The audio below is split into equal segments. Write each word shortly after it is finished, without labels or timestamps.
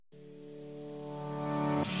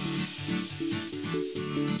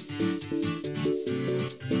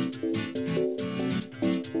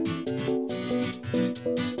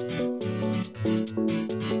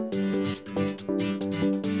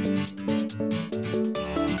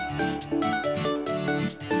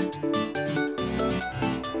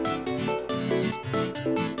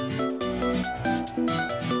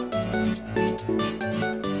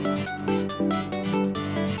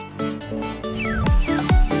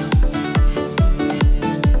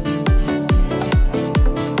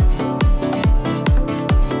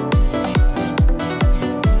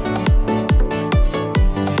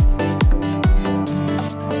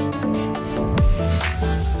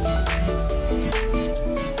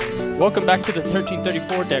Welcome back to the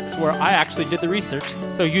 1334 Dex, where I actually did the research,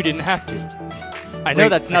 so you didn't have to. I know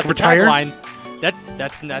that's not the tagline.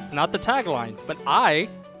 That's not the tagline, but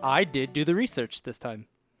I did do the research this time.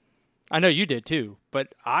 I know you did too,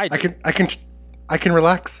 but I did. I can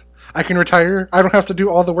relax. I can retire. I don't have to do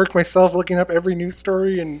all the work myself, looking up every news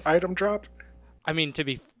story and item drop. I mean, to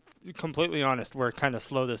be completely honest, we're kind of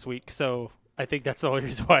slow this week, so I think that's the only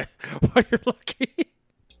reason why you're lucky.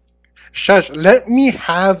 Shush, let me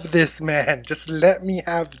have this, man. Just let me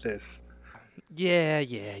have this. Yeah.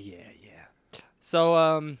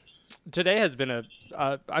 So, today has been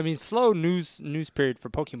a slow news period for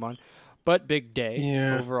Pokemon, but big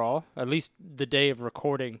day overall, at least the day of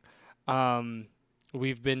recording.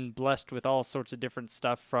 We've been blessed with all sorts of different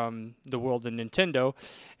stuff from the world of Nintendo.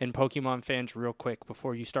 And Pokemon fans, real quick,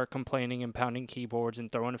 before you start complaining and pounding keyboards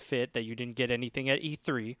and throwing a fit that you didn't get anything at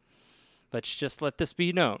E3, let's just let this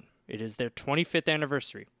be known. It is their 25th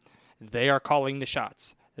anniversary. They are calling the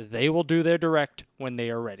shots. They will do their direct when they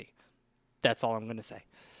are ready. That's all I'm going to say.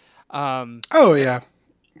 Oh, yeah.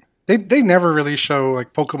 They never really show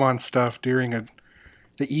like Pokemon stuff during the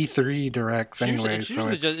E3 directs anyway. It's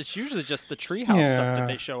usually just the treehouse stuff that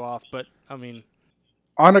they show off. But, I mean...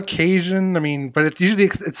 On occasion, but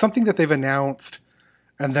it's something that they've announced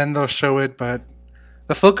and then they'll show it. But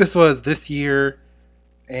the focus was this year.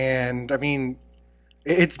 And,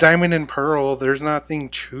 it's Diamond and Pearl. There's nothing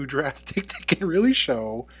too drastic they can really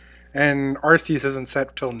show. And Arceus isn't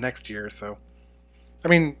set till next year, so...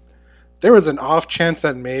 there was an off chance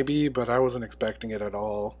that maybe, but I wasn't expecting it at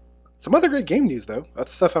all. Some other great game news, though.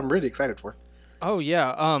 That's stuff I'm really excited for. Oh,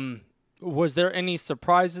 yeah. Was there any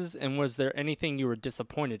surprises, and was there anything you were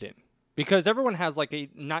disappointed in? Because everyone has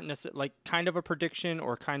not necessarily kind of a prediction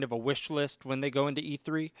or kind of a wish list when they go into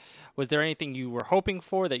E3. Was there anything you were hoping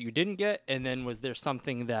for that you didn't get? And then was there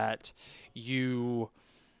something that you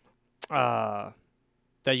were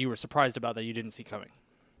surprised about that you didn't see coming?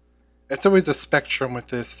 It's always a spectrum with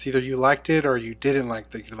this. It's either you liked it or you didn't like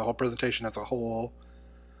the whole presentation as a whole.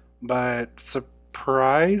 But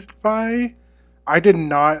surprised by, I did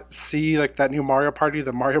not see that new Mario Party,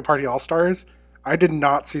 the Mario Party All-Stars. I did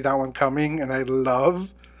not see that one coming, and I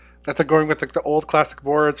love that they're going with the old classic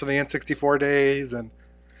boards from the N64 days, and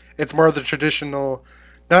it's more of the traditional,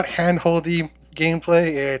 not hand-holdy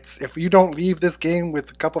gameplay. It's if you don't leave this game with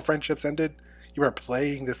a couple friendships ended, you are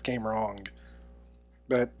playing this game wrong.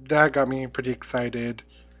 But that got me pretty excited.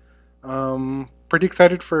 Pretty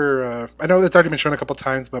excited for, I know it's already been shown a couple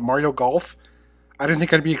times, but Mario Golf. I didn't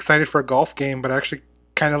think I'd be excited for a golf game, but actually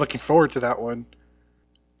kind of looking forward to that one.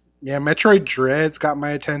 Yeah, Metroid Dread's got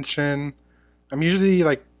my attention. I'm usually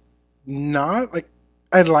I like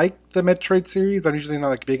the Metroid series, but I'm usually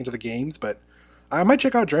not big into the games, but I might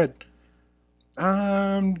check out Dread.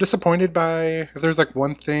 Disappointed by, if there's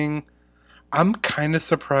one thing, I'm kind of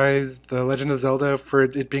surprised the Legend of Zelda, for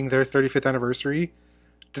it being their 35th anniversary,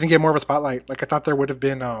 didn't get more of a spotlight. I thought there would have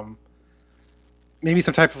been maybe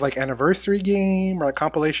some type of anniversary game or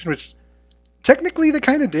compilation, which technically they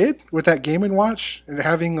kind of did with that Game & Watch, and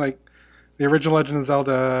having the original Legend of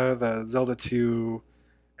Zelda, the Zelda 2,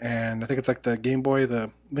 and I think it's the Game Boy,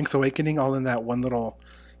 the Link's Awakening, all in that one little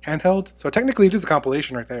handheld. So technically it is a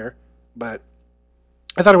compilation right there, but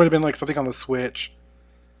I thought it would have been something on the Switch.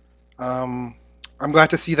 I'm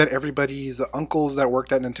glad to see that everybody's uncles that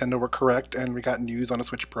worked at Nintendo were correct, and we got news on a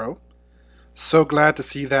Switch Pro. So glad to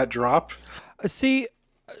see that drop.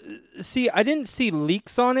 See, I didn't see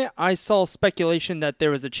leaks on it. I saw speculation that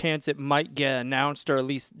there was a chance it might get announced, or at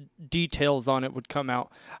least details on it would come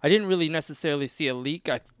out. I didn't really necessarily see a leak.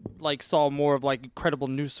 I saw more of credible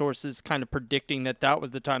news sources kind of predicting that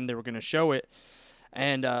was the time they were going to show it.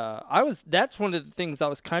 And that's one of the things I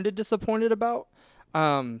was kind of disappointed about.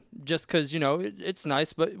 Just because, it's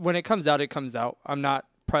nice, but when it comes out, it comes out. I'm not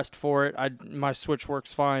pressed for it. My Switch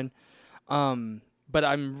works fine. But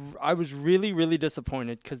I was really, really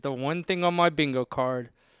disappointed because the one thing on my bingo card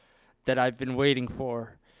that I've been waiting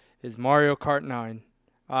for is Mario Kart 9.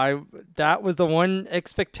 That was the one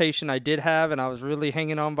expectation I did have, and I was really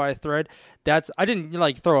hanging on by a thread. I didn't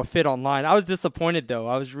throw a fit online. I was disappointed though.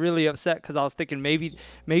 I was really upset because I was thinking maybe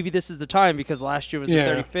this is the time, because last year was the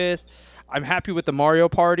 35th. I'm happy with the Mario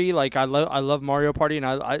Party. I love Mario Party, and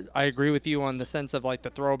I agree with you on the sense of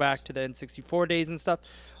the throwback to the N64 days and stuff.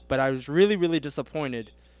 But I was really, really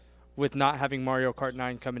disappointed with not having Mario Kart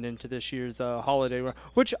 9 coming into this year's holiday.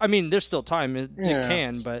 Which, there's still time. It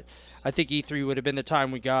can, but I think E3 would have been the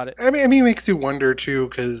time we got it. It makes you wonder, too,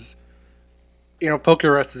 because,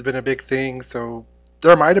 Pokerus has been a big thing, so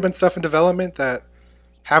there might have been stuff in development that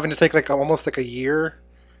having to take almost a year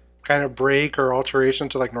kind of break or alteration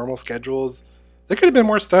to normal schedules There could have been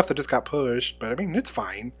more stuff that just got pushed, but I mean, it's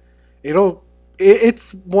fine.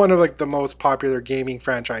 It's one of like the most popular gaming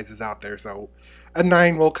franchises out there. So a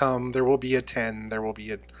 9 will come. There will be a 10. There will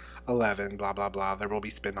be a 11. Blah blah blah. There will be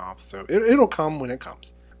spin-offs. So it'll come when it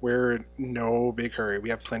comes. We're in no big hurry. We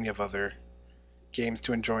have plenty of other games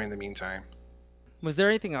to enjoy in the meantime. Was there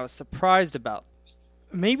anything I was surprised about?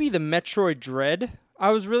 Maybe the Metroid Dread I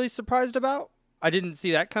was really surprised about. I didn't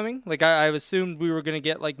see that coming. Like I assumed we were gonna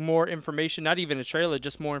get like more information, not even a trailer,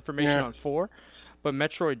 just more information Yeah. on 4. But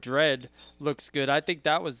Metroid Dread looks good. I think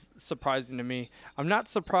that was surprising to me. I'm not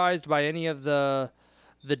surprised by any of the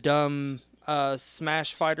dumb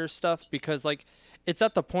Smash Fighter stuff because like it's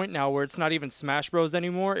at the point now where it's not even Smash Bros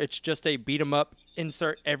anymore. It's just a beat 'em up,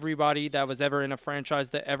 insert everybody that was ever in a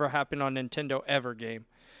franchise that ever happened on Nintendo ever game.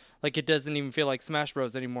 Like it doesn't even feel like Smash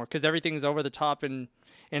Bros anymore because everything's over the top and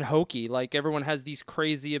hokey. Like everyone has these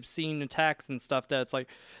crazy, obscene attacks and stuff that's like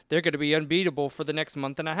they're going to be unbeatable for the next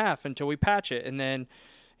month and a half until we patch it, and then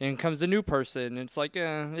in comes a new person. It's like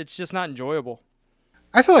it's just not enjoyable.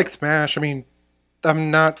 I still like Smash. I mean,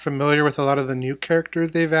 I'm not familiar with a lot of the new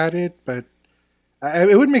characters they've added, but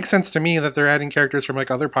it would make sense to me that they're adding characters from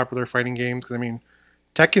like other popular fighting games. Because I mean,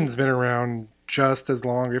 Tekken's been around just as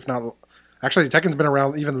long, if not. Actually, Tekken's been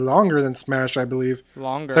around even longer than Smash, I believe.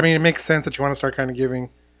 Longer. So I mean, it makes sense that you want to start kind of giving,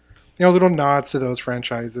 little nods to those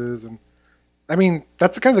franchises. And I mean,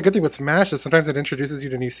 that's the kind of the good thing with Smash is sometimes it introduces you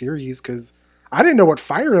to new series. Because I didn't know what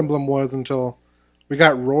Fire Emblem was until we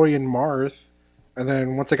got Roy and Marth, and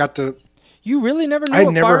then once I got to, You really never knew I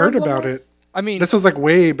what never Fire heard Emblem about was? it. I mean, This was like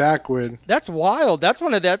way back when. that's wild. That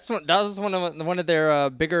was one of their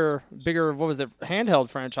bigger what was it, handheld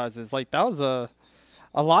franchises. Like that was a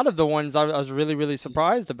lot of the ones I was really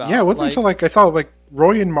surprised about. Yeah, it wasn't like, until like I saw like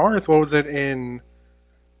Roy and Marth. What was it in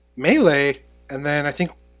Melee? And then I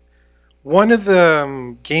think one of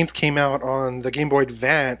the games came out on the Game Boy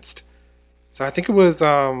Advanced. So I think it was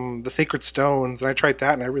the Sacred Stones, and I tried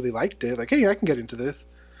that and I really liked it. Like, hey, I can get into this.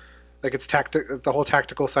 Like it's the whole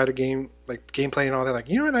tactical side of game, like gameplay and all that. Like,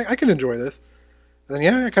 you know what, I can enjoy this. And then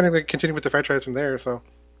yeah, I kind of like continued with the franchise from there. So,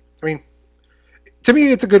 I mean, to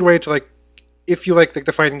me, it's a good way to like, if you like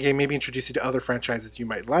the fighting game, maybe introduce you to other franchises you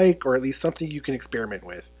might like, or at least something you can experiment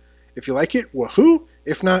with. If you like it, woohoo!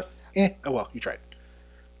 If not, oh well, you tried.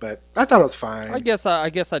 But I thought it was fine. I guess I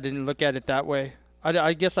didn't look at it that way.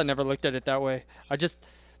 I guess I never looked at it that way.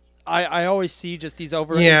 I always see just these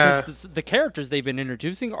over. Yeah. The characters they've been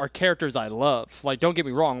introducing are characters I love. Like, don't get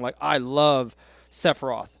me wrong. Like, I love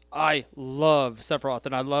Sephiroth. I love Sephiroth,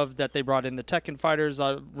 and I love that they brought in the Tekken fighters.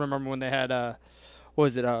 I remember when they had what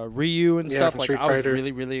was it, Ryu and Yeah, stuff. from Like, Street I was Fighter.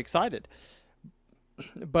 really excited.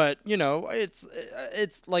 But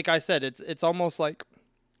it's like I said, it's almost like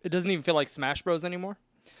it doesn't even feel like Smash Bros anymore.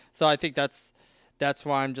 So I think that's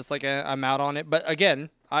why I'm just like I'm out on it. But again,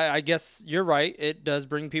 I guess you're right. It does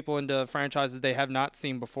bring people into franchises they have not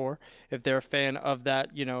seen before if they're a fan of that,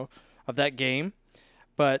 of that game.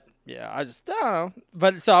 But yeah, I don't know.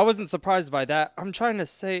 But so I wasn't surprised by that. I'm trying to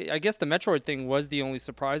say, I guess the Metroid thing was the only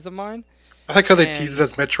surprise of mine. I like how they And- teased it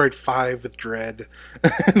as Metroid 5 with Dread.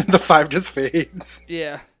 The 5 just fades.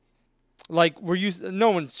 Yeah. Like, no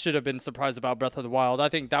one should have been surprised about Breath of the Wild. I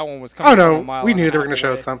think that one was Oh coming from a no, mile we and a knew they were half going to show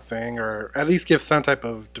away. something, or at least give some type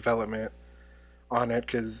of development on it.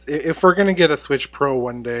 Because if we're going to get a Switch Pro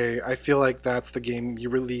one day, I feel like that's the game you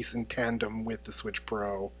release in tandem with the Switch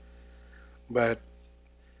Pro. But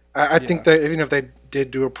I think that even if they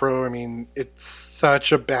did do a Pro, I mean, it's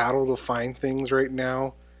such a battle to find things right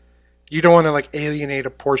now. You don't want to like alienate a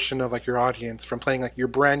portion of like your audience from playing like your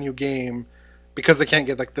brand new game because they can't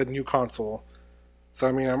get like the new console. So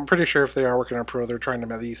I mean, I'm pretty sure if they are working on Pro, they're trying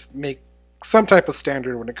to at least make some type of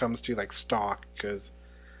standard when it comes to like stock. Because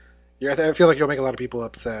yeah, I feel like you'll make a lot of people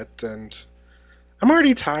upset, and I'm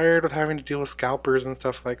already tired of having to deal with scalpers and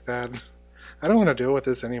stuff like that. I don't want to deal with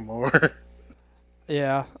this anymore.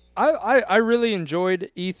 Yeah. I really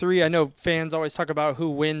enjoyed E3. I know fans always talk about who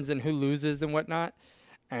wins and who loses and whatnot.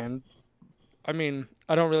 And I mean,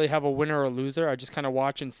 I don't really have a winner or loser. I just kind of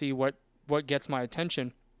watch and see what gets my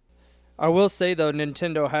attention. I will say, though,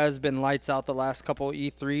 Nintendo has been lights out the last couple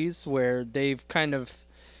E3s where they've kind of...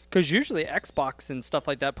 Because usually Xbox and stuff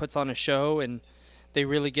like that puts on a show and they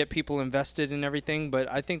really get people invested in everything.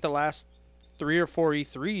 But I think the last 3 or 4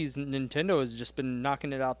 E3s, Nintendo has just been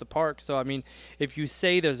knocking it out the park. So, I mean, if you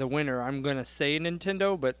say there's a winner, I'm going to say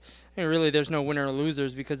Nintendo. But really, there's no winner or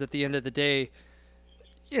losers because at the end of the day...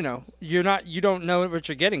 you don't know what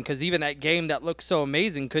you're getting because even that game that looks so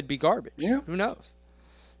amazing could be garbage. Yeah. Who knows?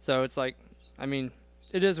 So it's like, I mean,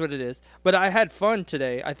 it is what it is. But I had fun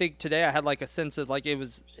today. I think today I had like a sense of like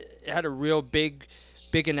it had a real big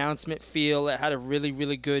big announcement feel. It had a really,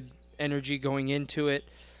 really good energy going into it.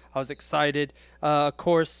 I was excited. Of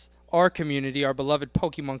course, our community, our beloved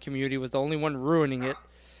Pokemon community, was the only one ruining it.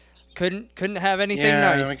 Couldn't have anything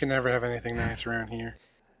Yeah, we nice. can never have anything nice around here.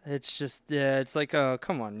 It's just yeah, it's like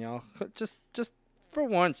come on, y'all. Just for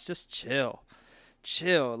once, just chill.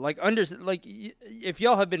 Like if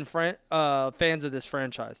y'all have been fans of this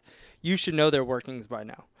franchise, you should know their workings by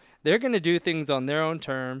now. They're gonna do things on their own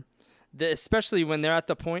term, especially when they're at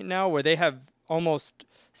the point now where they have almost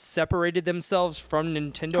separated themselves from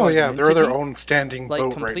Nintendo Oh as an yeah, they're their entity, own standing like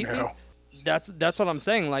boat right completely. now. That's what I'm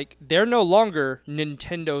saying. Like they're no longer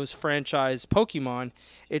Nintendo's franchise Pokemon.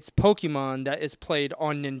 It's Pokemon that is played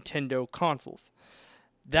on Nintendo consoles.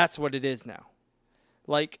 That's what it is now.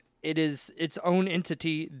 Like it is its own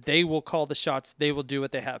entity. They will call the shots. They will do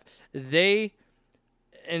what they have. They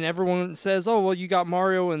and everyone says, "Oh, well, you got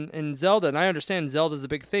Mario and Zelda." And I understand Zelda's a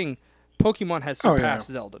big thing. Pokemon has Oh yeah.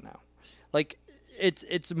 surpassed Zelda now. Like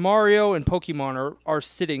it's Mario and Pokemon are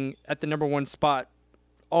sitting at the number one spot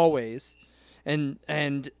always, and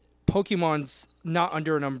Pokemon's not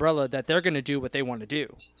under an umbrella that they're gonna do what they want to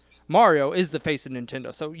do. Mario is the face of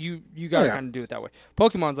Nintendo, so you Oh gotta yeah. kind of do it that way.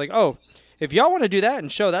 Pokemon's like, oh, if y'all want to do that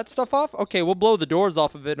and show that stuff off, okay, we'll blow the doors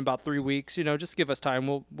off of it in about 3 weeks. Just give us time.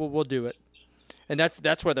 We'll do it, and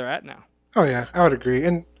that's where they're at now. Oh yeah, I would agree.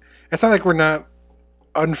 And it's not like we're not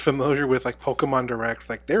unfamiliar with like Pokemon Directs.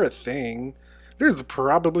 Like they're a thing. There's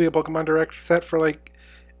probably a Pokemon Direct set for like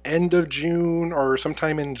end of June or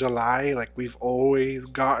sometime in July. Like we've always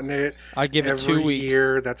gotten it I give it every 2 weeks.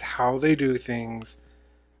 year. That's how they do things.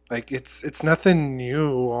 Like it's nothing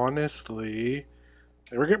new, honestly.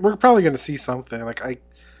 We're probably gonna see something. Like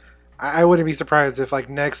I wouldn't be surprised if like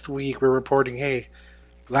next week we're reporting, hey,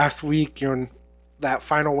 last week that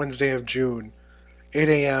final Wednesday of June, 8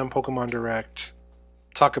 a.m. Pokemon Direct.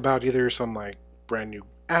 Talk about either some like brand new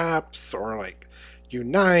apps or like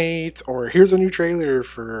Unite or here's a new trailer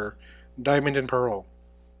for Diamond and Pearl.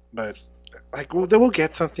 But like then we'll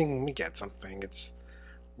get something when we get something.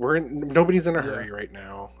 Nobody's in a hurry right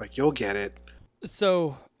now. Like you'll get it.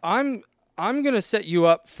 So I'm gonna set you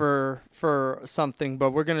up for something,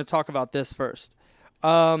 but we're gonna talk about this first.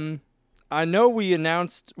 I know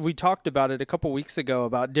we talked about it a couple weeks ago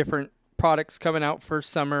about different products coming out for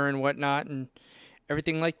summer and whatnot and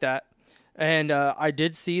everything like that. And I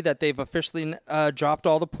did see that they've officially dropped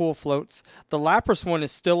all the pool floats. The Lapras one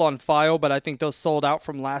is still on file, but I think those sold out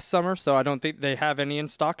from last summer, so I don't think they have any in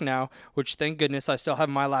stock now, which thank goodness I still have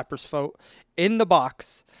my Lapras float in the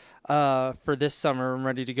box for this summer. I'm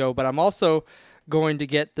ready to go. But I'm also going to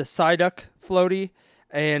get the Psyduck floaty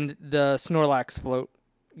and the Snorlax float.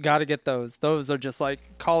 Got to get those. Those are just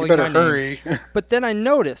like calling You better my name. hurry. But then I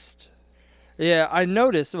noticed.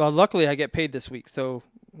 Well, luckily I get paid this week, so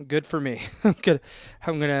good for me. I'm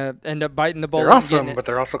gonna end up biting the bullet. They're and getting awesome, it. but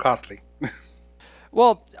they're also costly.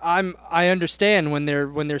 Well, I understand when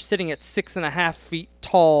they're sitting at 6.5 feet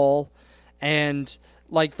tall, and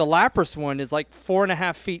like the Lapras one is like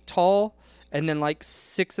 4.5 feet tall, and then like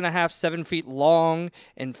 6.5, 7 feet long,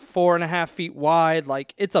 and 4.5 feet wide.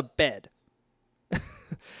 Like it's a bed.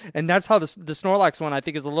 And that's how the Snorlax one I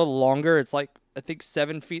think is a little longer. It's like I think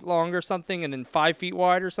 7 feet long or something, and then 5 feet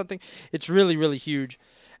wide or something. It's really really huge.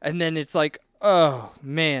 And then it's like, oh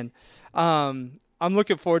man, I'm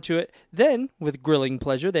looking forward to it. Then with grilling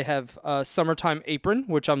pleasure, they have a summertime apron,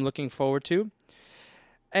 which I'm looking forward to.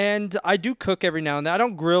 And I do cook every now and then. I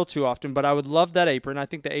don't grill too often, but I would love that apron. I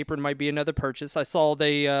think the apron might be another purchase. I saw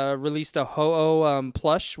they released a Ho-Oh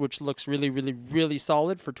plush, which looks really, really, really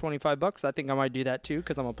solid for $25. I think I might do that too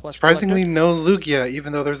because I'm a plush Surprisingly, collector. no Lugia,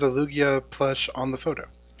 even though there's a Lugia plush on the photo.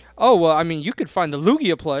 Oh, well, I mean, you could find the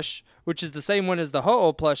Lugia plush, which is the same one as the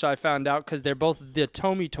Ho-Oh plush I found out because they're both the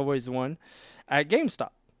Tomy Toys one at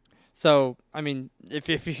GameStop. So, I mean, if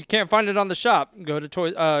you can't find it on the shop, go to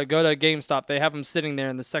GameStop. They have them sitting there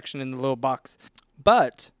in the section in the little box.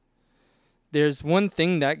 But there's one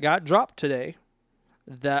thing that got dropped today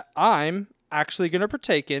that I'm actually going to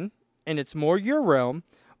partake in, and it's more your realm,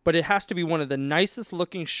 but it has to be one of the nicest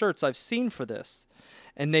looking shirts I've seen for this.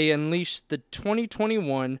 And they unleashed the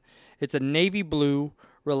 2021, it's a navy blue,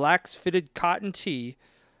 relaxed fitted cotton tee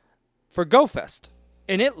for GoFest.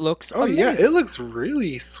 And it looks amazing. Yeah, it looks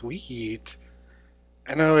really sweet.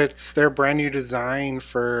 I know it's their brand new design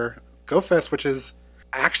for GoFest, which is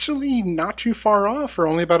actually not too far off. We're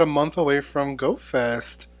only about a month away from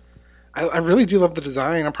GoFest. I really do love the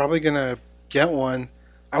design. I'm probably going to get one.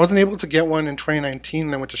 I wasn't able to get one in 2019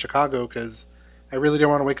 when I went to Chicago because I really didn't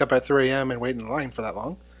want to wake up at 3 a.m. and wait in line for that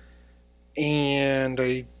long. And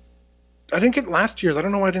I didn't get last year's. I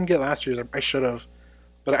don't know why I didn't get last year's. I should have.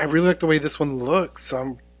 But I really like the way this one looks.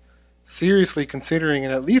 I'm seriously considering,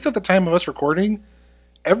 and at least at the time of us recording,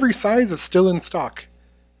 every size is still in stock.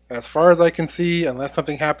 As far as I can see, unless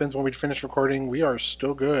something happens when we finish recording, we are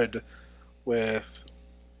still good with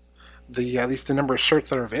the at least the number of shirts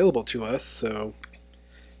that are available to us. So,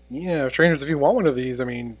 yeah, trainers, if you want one of these, I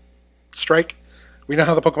mean, strike. We know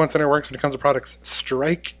how the Pokemon Center works when it comes to products.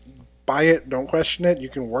 Strike, buy it, don't question it. You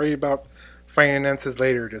can worry about finances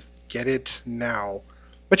later. Just get it now.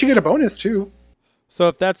 But you get a bonus too. So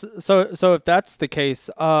if that's the case,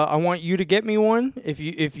 I want you to get me one. If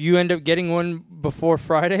you end up getting one before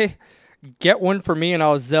Friday, get one for me, and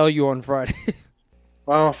I'll Zell you on Friday.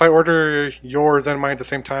 Well, if I order yours and mine at the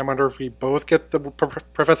same time, I wonder if we both get the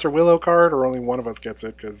Professor Willow card or only one of us gets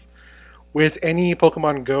it. Because with any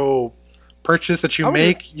Pokemon Go purchase that you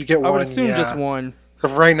make, you get one. I would assume just one. So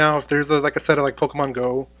for right now, if there's like a set of like Pokemon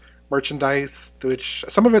Go merchandise, which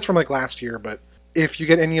some of it's from like last year, but if you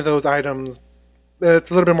get any of those items,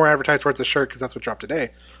 it's a little bit more advertised towards the shirt because that's what dropped today.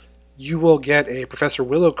 You will get a Professor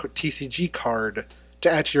Willow TCG card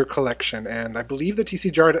to add to your collection, and I believe the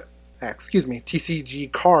TCG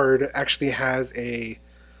card actually has a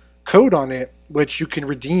code on it which you can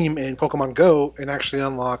redeem in Pokemon Go and actually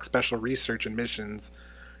unlock special research and missions.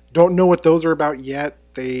 Don't know what those are about yet.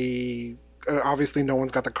 They obviously no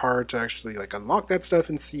one's got the card to actually like unlock that stuff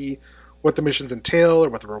and see what the missions entail or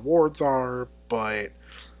what the rewards are, but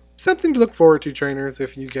something to look forward to, trainers.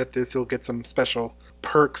 If you get this, you'll get some special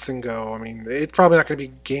perks and Go. I mean, it's probably not going to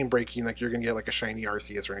be game breaking like you're going to get like a shiny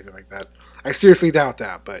Arceus or anything like that. I seriously doubt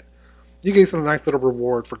that, but you get some nice little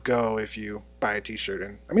reward for Go if you buy a t-shirt.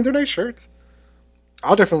 And I mean, they're nice shirts.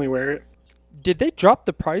 I'll definitely wear it. Did they drop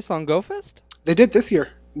the price on GoFest? They did this year.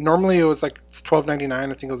 Normally it was like $12.99. I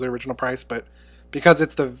think it was the original price, but because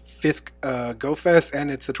it's the 5th GoFest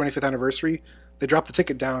and it's the 25th anniversary, they dropped the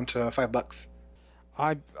ticket down to $5.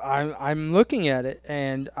 I'm looking at it,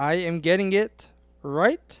 and I am getting it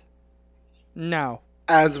right now.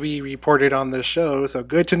 As we reported on the show, so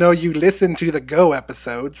good to know you listened to the Go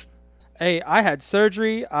episodes. Hey, I had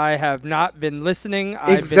surgery. I have not been listening.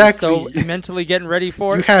 I've been so mentally getting ready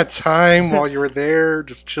for it. You had time while you were there,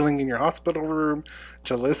 just chilling in your hospital room,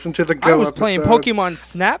 to listen to the Go episodes. I was playing Pokemon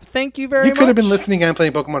Snap, thank you very much. You could have been listening and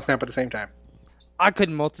playing Pokemon Snap at the same time. I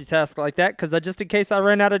couldn't multitask like that because just in case I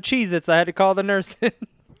ran out of Cheez-Its, I had to call the nurse in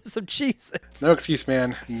for some Cheez-Its. No excuse,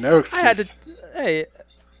 man. No excuse. I had to.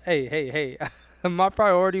 Hey. My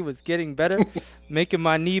priority was getting better, making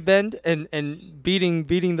my knee bend, and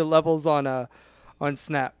beating the levels on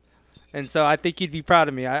Snap. And so I think you'd be proud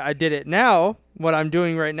of me. I did it. Now, what I'm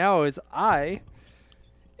doing right now is I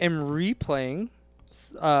am replaying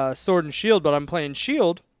Sword and Shield, but I'm playing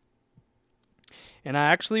Shield. And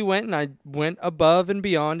I actually went above and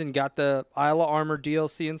beyond and got the Isle of Armor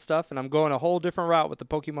DLC and stuff, and I'm going a whole different route with the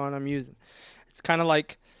Pokemon I'm using. It's kind of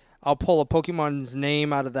like I'll pull a Pokemon's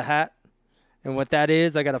name out of the hat, and what that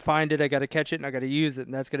is, I got to find it, I got to catch it, and I got to use it,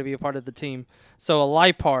 and that's going to be a part of the team. So a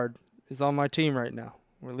Liepard is on my team right now.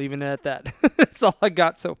 We're leaving it at that. That's all I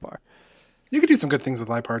got so far. You could do some good things with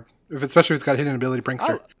Liepard, especially if it's got hidden ability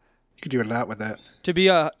Prankster. You could do a lot with that.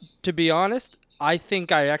 To be honest, I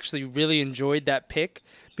think I actually really enjoyed that pick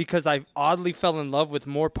because I oddly fell in love with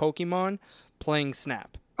more Pokemon playing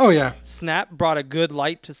Snap. Oh, yeah. Snap brought a good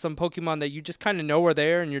light to some Pokemon that you just kind of know are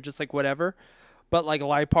there and you're just like, whatever. But like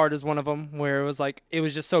Liepard is one of them where it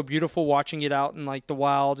was just so beautiful watching it out in like the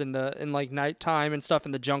wild and in like nighttime and stuff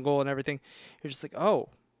in the jungle and everything. You're just like, oh,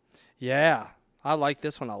 yeah, I like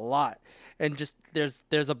this one a lot. And just there's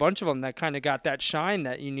a bunch of them that kind of got that shine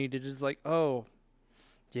that you needed. It's like, oh,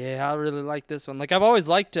 yeah, I really like this one. Like I've always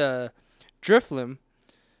liked Drifloon,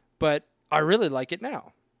 but I really like it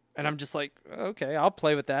now. And I'm just like, okay, I'll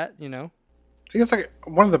play with that, you know. See, that's like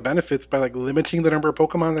one of the benefits by like limiting the number of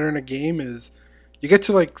Pokemon that are in a game is you get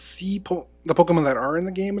to like see the Pokemon that are in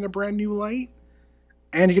the game in a brand new light,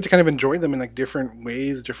 and you get to kind of enjoy them in like different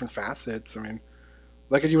ways, different facets. I mean,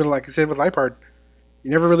 like I said with Liepard,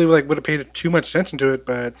 you never really like would have paid too much attention to it,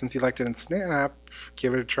 but since you liked it in Snap,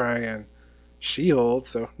 give it a try in Shield.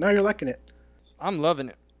 So now you're liking it. I'm loving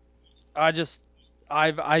it.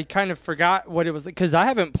 I kind of forgot what it was because I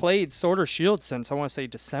haven't played Sword or Shield since I want to say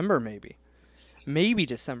December maybe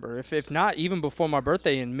December, if not even before my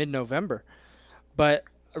birthday in mid-November. But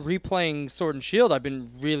replaying Sword and Shield, I've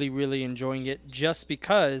been really, really enjoying it just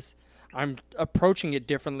because I'm approaching it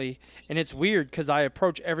differently. And it's weird because I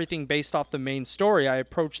approach everything based off the main story. I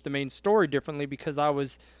approach the main story differently because I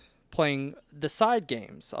was playing the side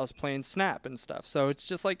games. I was playing Snap and stuff. So it's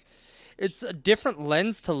just like, it's a different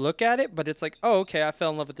lens to look at it, but it's like, oh, okay, I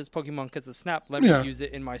fell in love with this Pokemon because of Snap. Let me use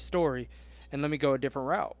it in my story and let me go a different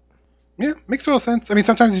route. Yeah, makes total sense. I mean,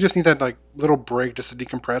 sometimes you just need that like little break just to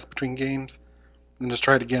decompress between games and just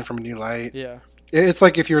try it again from a new light. Yeah. It's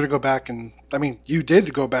like if you were to go back and, I mean, you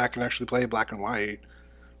did go back and actually play Black and White,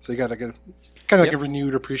 so you got to get kind of like a Yep.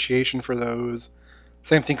 renewed appreciation for those.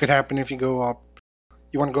 Same thing could happen if you go up.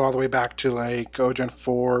 You want to go all the way back to like Gen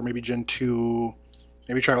 4, maybe Gen 2,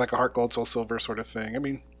 maybe try like a Heart Gold, Soul Silver sort of thing. I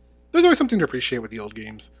mean, there's always something to appreciate with the old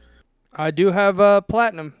games. I do have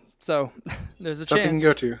platinum, so there's a Something you can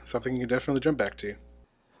go chance. to, something you can definitely jump back to.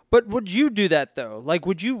 But would you do that though? Like,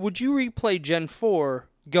 would you replay Gen 4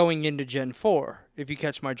 going into Gen 4 if you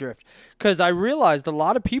catch my drift? Because I realized a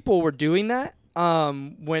lot of people were doing that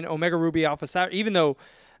when Omega Ruby Alpha Sapphire, even though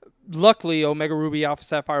luckily Omega Ruby Alpha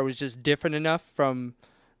Sapphire was just different enough from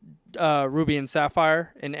Ruby and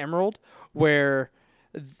Sapphire and Emerald where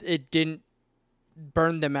it didn't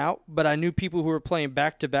burn them out. But I knew people who were playing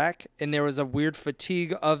back to back, and there was a weird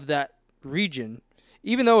fatigue of that region.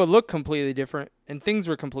 Even though it looked completely different and things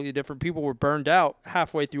were completely different, people were burned out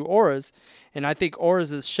halfway through Auras, and I think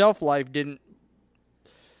Auras' shelf life didn't.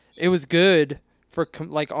 It was good for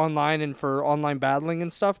like online and for online battling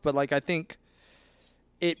and stuff, but like I think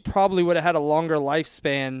it probably would have had a longer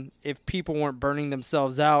lifespan if people weren't burning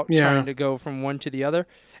themselves out Yeah, trying to go from one to the other.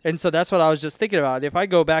 And so that's what I was just thinking about. If I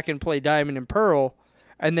go back and play Diamond and Pearl,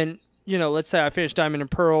 and then, let's say I finish Diamond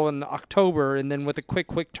and Pearl in October, and then with a quick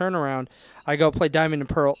turnaround, I go play Diamond and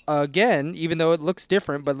Pearl again, even though it looks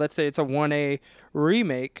different, but let's say it's a 1A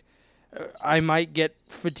remake, I might get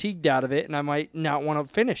fatigued out of it, and I might not want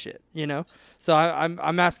to finish it. So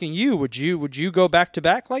I'm asking you, would you go back to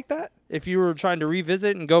back like that if you were trying to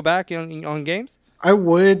revisit and go back on games? I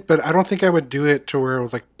would, but I don't think I would do it to where it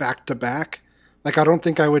was like back to back. Like, I don't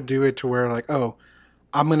think I would do it to where like, oh,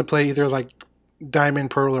 I'm gonna play either like Diamond,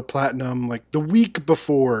 Pearl, or Platinum like the week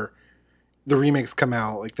before the remakes come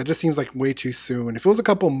out. Like that just seems like way too soon. If it was a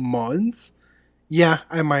couple months, yeah,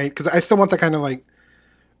 I might, because I still want that kind of like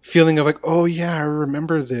feeling of like, oh yeah, I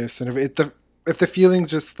remember this. And if the feelings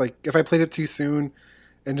just like if I played it too soon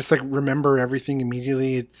and just like remember everything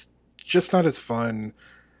immediately, it's just not as fun.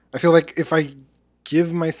 I feel like if I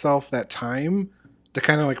give myself that time to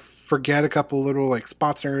kind of like forget a couple little like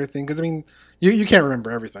spots and everything, because I mean, you can't remember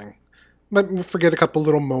everything, but forget a couple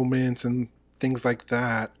little moments and things like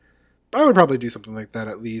that. I would probably do something like that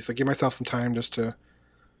at least. Like give myself some time just to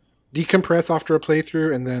decompress after a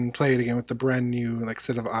playthrough and then play it again with the brand new like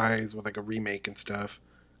set of eyes with like a remake and stuff.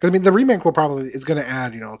 Because I mean, the remake will probably is going to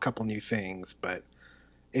add a couple new things, but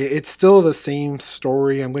it's still the same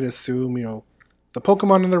story. I'm going to assume the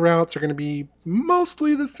Pokemon and the routes are going to be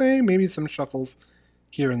mostly the same, maybe some shuffles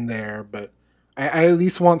here and there, but I at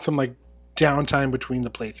least want some like downtime between the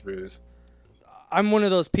playthroughs. I'm one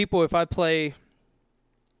of those people. If I play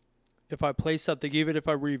something, even if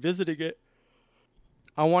I'm revisiting it,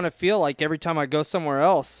 I want to feel like every time I go somewhere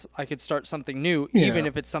else, I could start something new, even Yeah,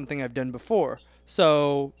 if it's something I've done before.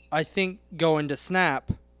 So I think going to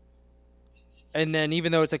Snap, and then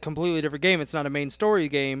even though it's a completely different game, it's not a main story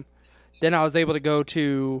game. Then I was able to go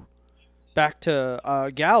to back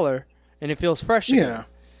to Galar, and it feels fresh yeah,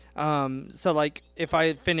 again. So like if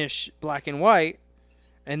I finish Black and White,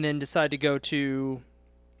 and then decide to go to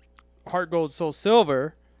Heart Gold Soul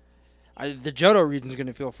Silver, the Johto region is going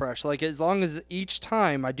to feel fresh. Like as long as each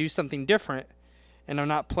time I do something different, and I'm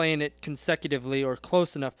not playing it consecutively or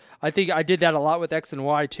close enough. I think I did that a lot with X and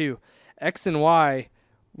Y too. X and Y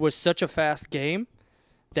was such a fast game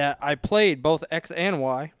that I played both X and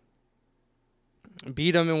Y,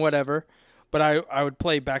 beat them and whatever, but I would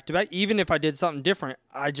play back to back. Even if I did something different,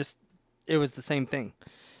 it was the same thing.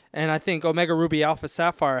 And I think Omega Ruby Alpha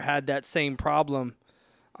Sapphire had that same problem,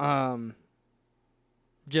 um,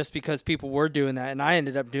 just because people were doing that, and I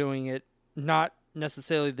ended up doing it not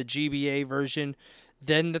necessarily the GBA version,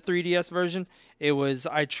 then the 3DS version. It was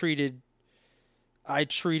I treated the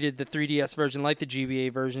 3DS version like the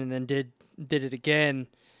GBA version, and then did it again,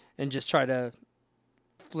 and just try to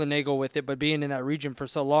finagle with it. But being in that region for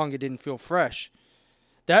so long, it didn't feel fresh.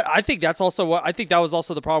 I think that was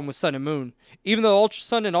also the problem with Sun and Moon. Even though Ultra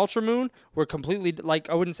Sun and Ultra Moon were completely, like,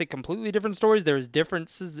 I wouldn't say completely different stories. There's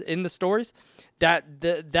differences in the stories.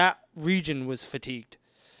 That region was fatigued.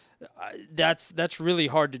 That's really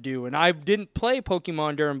hard to do. And I didn't play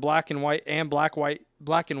Pokemon during Black and White and Black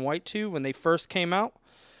and White 2 when they first came out.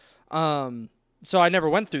 So I never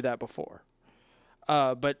went through that before.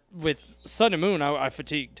 But with Sun and Moon, I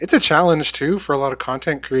fatigued. it's a challenge too for a lot of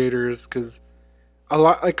content creators because a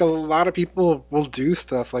lot of people will do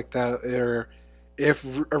stuff like that. Or if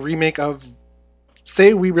a remake of,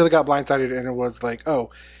 say, we really got blindsided and it was like, oh,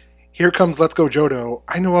 here comes Let's Go Johto.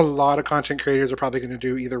 I know a lot of content creators are probably going to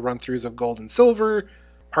do either run throughs of Gold and Silver,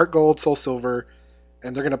 Heart Gold, Soul Silver,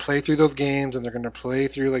 and they're gonna play through those games, and they're gonna play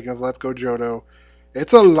through like Let's Go Johto.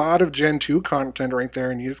 It's a lot of Gen 2 content right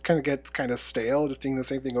there, and you just kind of get kind of stale just doing the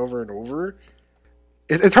same thing over and over.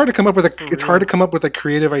 It's hard to come up with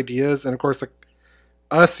creative ideas, and of course, like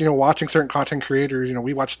us, watching certain content creators,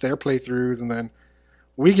 we watch their playthroughs, and then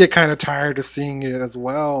we get kind of tired of seeing it as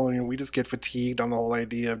well. We just get fatigued on the whole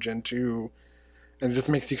idea of Gen 2, and it just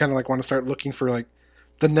makes you kind of like want to start looking for like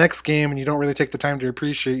the next game, and you don't really take the time to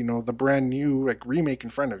appreciate, the brand new like remake in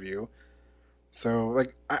front of you. So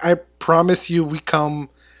like I promise you, we come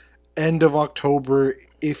end of October,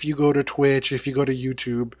 if you go to Twitch, if you go to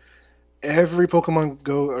YouTube, every Pokemon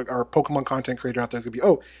Go or Pokemon content creator out there is gonna be,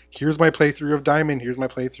 oh, here's my playthrough of Diamond, here's my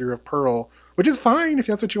playthrough of Pearl, which is fine if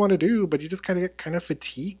that's what you want to do, but you just kind of get kind of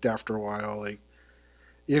fatigued after a while. Like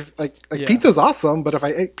if yeah. Pizza's awesome, but if I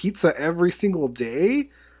ate pizza every single day,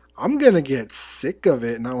 I'm gonna get sick of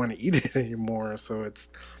it and not want to eat it anymore. So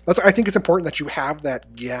I think it's important that you have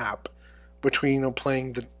that gap between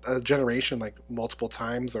playing the generation like multiple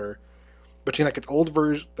times, or between like its old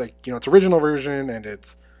version, like its original version and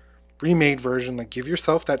its remade version. Like give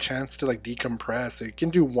yourself that chance to like decompress. It can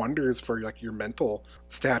do wonders for like your mental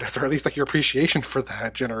status, or at least like your appreciation for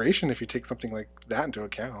that generation if you take something like that into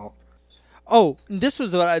account. Oh, this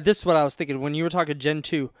is what I was thinking when you were talking Gen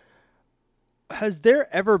 2. Has there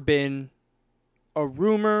ever been a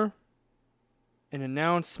rumor, an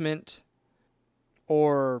announcement,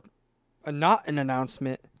 or not an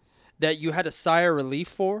announcement that you had a sigh of relief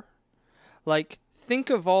for? Like, think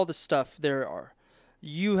of all the stuff there are.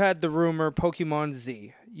 You had the rumor Pokemon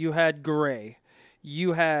Z. You had Gray.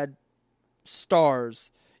 You had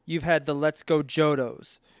Stars. You've had the Let's Go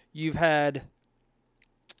Johtos. You've had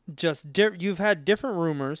different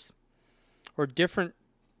rumors or different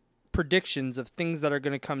predictions of things that are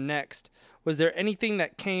going to come next. Was there anything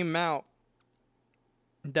that came out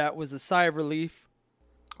that was a sigh of relief?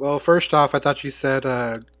 Well, first off, I thought you said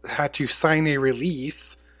had to sign a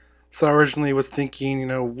release. So I originally was thinking,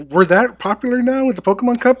 we're that popular now with the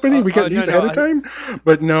Pokemon Company? We get news ahead of time?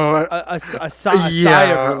 But no. A sigh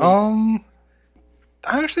of relief.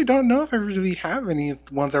 I actually don't know if I really have any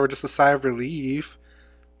ones that were just a sigh of relief.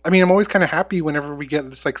 I mean, I'm always kind of happy whenever we get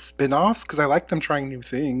just like spin-offs, because I like them trying new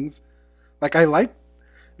things. Like, I like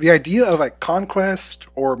the idea of like Conquest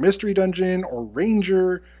or Mystery Dungeon or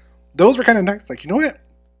Ranger. Those were kind of nice. Like, you know what?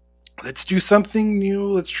 Let's do something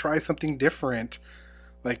new. Let's try something different.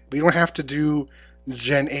 Like, we don't have to do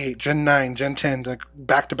Gen 8, Gen 9, Gen 10, like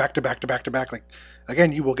back to back to back to back to back. Like,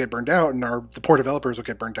 again, you will get burned out, and the poor developers will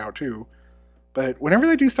get burned out too. But whenever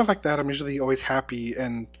they do stuff like that, I'm usually always happy.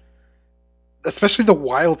 And especially the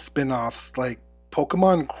wild spin-offs like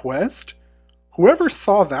Pokemon Quest, whoever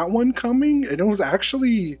saw that one coming, and it was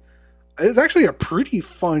actually a pretty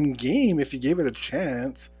fun game if you gave it a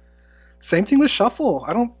chance. Same thing with Shuffle.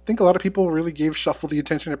 I don't think a lot of people really gave Shuffle the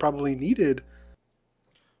attention it probably needed.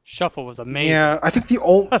 Shuffle was amazing. Yeah, I think the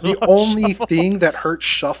only thing that hurt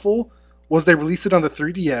Shuffle was they released it on the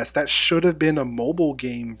 3DS. That should have been a mobile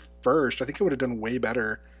game first. I think it would have done way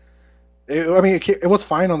better. It was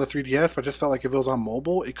fine on the 3DS, but I just felt like if it was on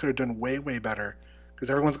mobile, it could have done way, way better. Because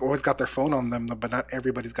everyone's always got their phone on them, but not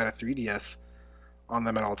everybody's got a 3DS on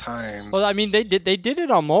them at all times. Well, I mean, they did it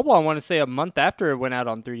on mobile, I want to say a month after it went out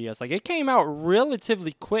on 3DS. Like, it came out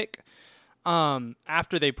relatively quick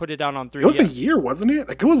after they put it out on 3DS. It was a year, wasn't it?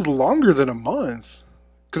 Like, it was longer than a month.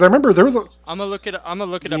 Because I remember there was a... I'm gonna look it up right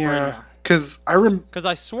now. Because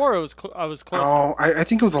I swore I was close. Oh, I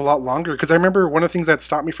think it was a lot longer. Because I remember one of the things that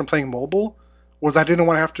stopped me from playing mobile was I didn't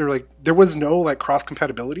want to have to, like... There was no, like,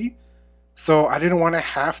 cross-compatibility. So I didn't want to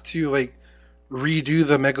have to, like, redo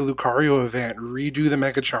the Mega Lucario event, redo the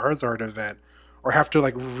Mega Charizard event, or have to,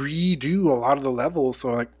 like, redo a lot of the levels.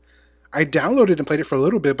 So, like, I downloaded and played it for a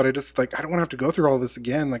little bit, but I just, like, I don't want to have to go through all this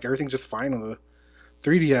again. Like, everything's just fine on the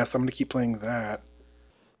 3DS. I'm going to keep playing that.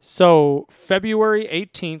 So, February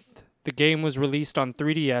 18th, the game was released on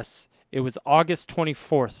 3DS. It was August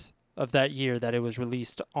 24th of that year that it was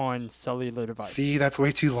released on cellular device. See, that's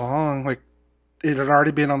way too long. Like, it had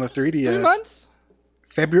already been on the 3DS. 3 months?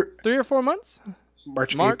 February. 3 or 4 months?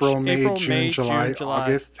 March, April, May, June, July,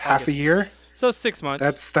 August. Half a year? So 6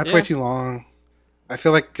 months. That's way too long. I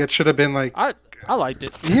feel like it should have been like... I liked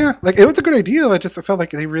it. Yeah, like it was a good idea. I felt like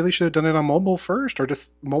they really should have done it on mobile first, or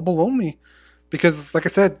just mobile only. Because, like I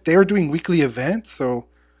said, they are doing weekly events, so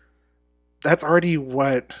that's already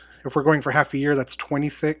what... If we're going for half a year, that's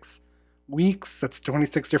 26 weeks. That's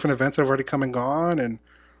 26 different events that have already come and gone, and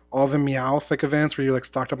all the Meowth like events where you're like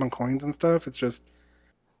stocked up on coins and stuff. It's just...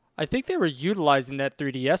 I think they were utilizing that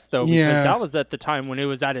 3DS, though, because that was at the time when it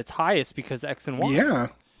was at its highest because X and Y. Yeah.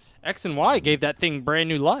 X and Y gave that thing brand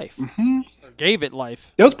new life. Hmm. Or gave it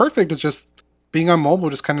life. It was perfect. It's just being on mobile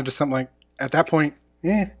just kind of just something like at that point,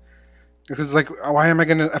 Because it's like, why am I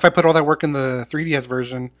gonna? If I put all that work in the 3DS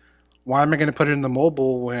version, why am I gonna put it in the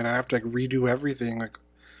mobile when I have to like redo everything like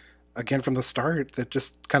again from the start? That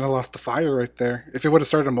just kind of lost the fire right there. If it would have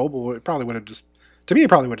started on mobile, it probably would have just. To me, it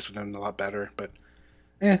probably would have done a lot better. But,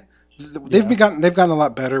 they've gotten a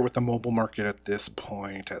lot better with the mobile market at this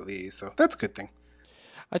point, at least. So that's a good thing.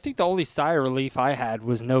 I think the only sigh of relief I had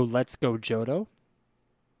was no Let's Go Johto.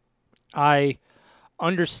 I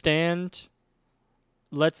understand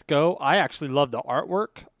Let's Go. I actually love the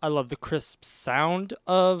artwork. I love the crisp sound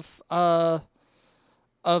of the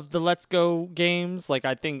Let's Go games. Like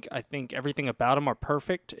I think everything about them are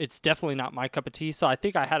perfect. It's definitely not my cup of tea. So I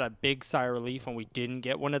think I had a big sigh of relief when we didn't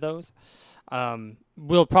get one of those.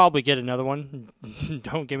 We'll probably get another one.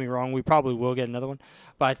 Don't get me wrong, we probably will get another one.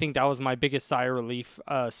 But I think that was my biggest sigh of relief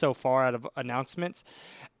so far out of announcements.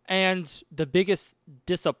 And the biggest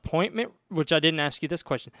disappointment, which I didn't ask you this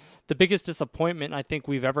question, the biggest disappointment I think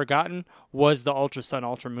we've ever gotten was the Ultra Sun,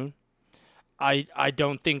 Ultra Moon. I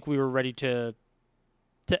don't think we were ready to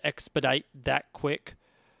expedite that quick.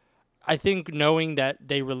 I think knowing that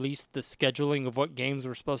they released the scheduling of what games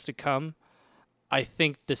were supposed to come, I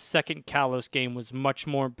think the second Kalos game was much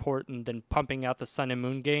more important than pumping out the Sun and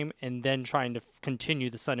Moon game and then trying to continue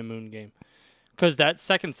the Sun and Moon game. Because that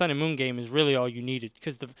second Sun and Moon game is really all you needed.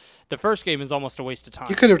 Because the first game is almost a waste of time.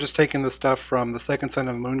 You could have just taken the stuff from the second Sun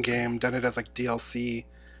and Moon game, done it as like DLC,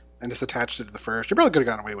 and just attached it to the first. You probably could have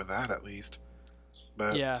gotten away with that at least.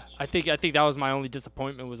 But yeah, I think that was my only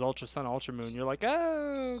disappointment was Ultra Sun, Ultra Moon. You're like,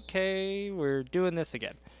 oh, okay, we're doing this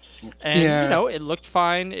again. And, it looked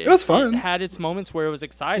fine. It was fun. It had its moments where it was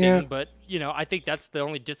exciting, but, I think that's the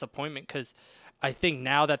only disappointment because I think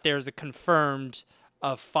now that there's a confirmed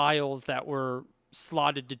files that were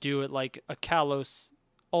slotted to do it like a Kalos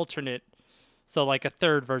alternate, so like a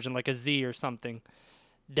third version, like a Z or something,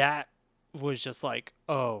 that was just like,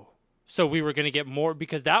 oh. So we were going to get more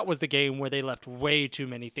because that was the game where they left way too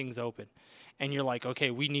many things open. And you're like,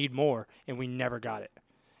 okay, we need more. And we never got it.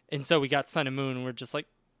 And so we got Sun and Moon and we're just like,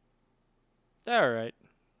 all right.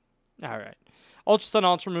 Ultra Sun,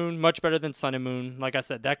 Ultra Moon, much better than Sun and Moon. Like I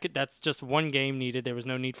said, that's just one game needed. There was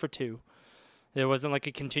no need for two. There wasn't like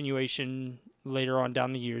a continuation later on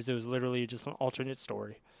down the years. It was literally just an alternate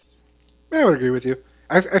story. I would agree with you.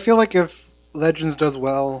 I feel like if Legends does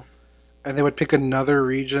well and they would pick another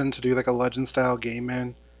region to do like a Legend style game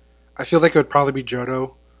in, I feel like it would probably be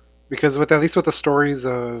Johto. Because at least with the stories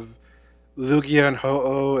of Lugia and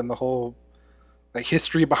Ho-Oh and the whole like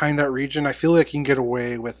history behind that region, I feel like you can get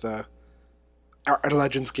away with a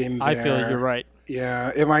Legends game there. I feel you're right.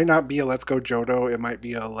 Yeah, it might not be a Let's Go Johto. It might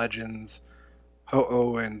be a Legends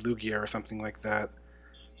Ho-Oh and Lugia or something like that.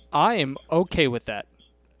 I am okay with that.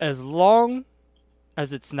 As long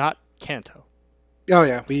as it's not Kanto. Oh,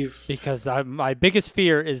 yeah, Because my biggest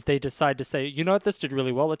fear is they decide to say, you know what, this did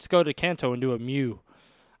really well. Let's go to Kanto and do a Mew.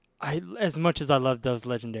 As much as I love those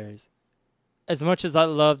legendaries. As much as I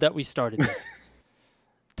love that we started there.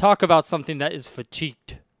 Talk about something that is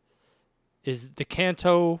fatigued. Is the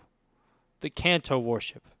Kanto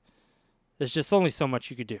worship. There's just only so much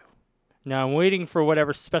you could do. Now I'm waiting for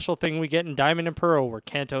whatever special thing we get in Diamond and Pearl where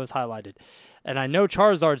Kanto is highlighted. And I know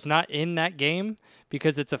Charizard's not in that game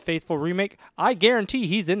because it's a faithful remake. I guarantee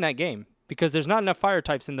he's in that game because there's not enough fire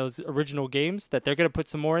types in those original games that they're going to put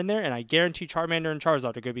some more in there. And I guarantee Charmander and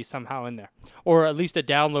Charizard are going to be somehow in there. Or at least a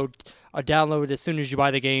download as soon as you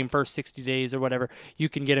buy the game, first 60 days or whatever, you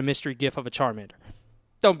can get a mystery gift of a Charmander.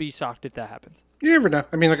 Don't be shocked if that happens. You never know.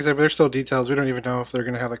 I mean, like I said, there's still details. We don't even know if they're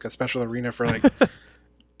going to have like a special arena for like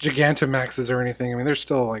Gigantamaxes or anything. I mean, there's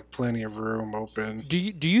still like plenty of room open. Do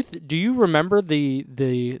you remember the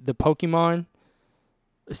Pokemon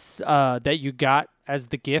that you got as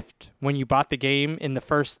the gift when you bought the game in the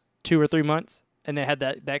first 2 or 3 months, and they had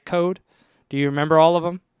that code? Do you remember all of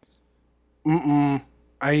them?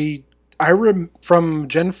 From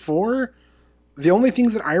Gen 4, the only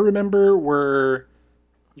things that I remember were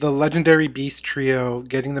the Legendary Beast Trio,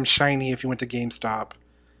 getting them shiny if you went to GameStop.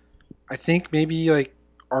 I think maybe like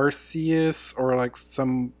Arceus or like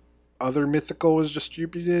some other mythical was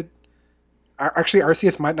distributed. Actually,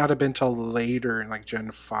 Arceus might not have been till later in like Gen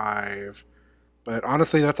 5. But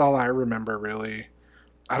honestly, that's all I remember, really.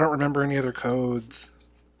 I don't remember any other codes.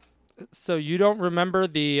 So you don't remember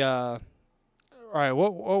the... all right,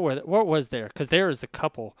 what was there? Because there is a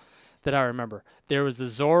couple that I remember. There was the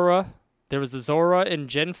Zora. There was the Zora in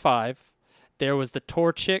Gen 5. There was the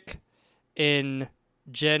Torchic in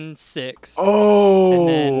Gen 6. And Oh,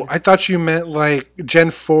 then I thought you meant like Gen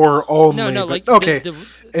 4 only. no, But like okay,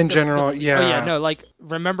 in the general, oh yeah, yeah. no, like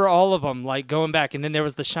remember all of them, like going back, and then there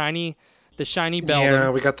was the shiny Yeah,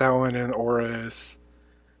 Beldum, we got that one in Oris.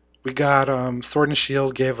 We got Sword and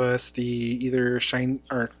Shield gave us the either Shine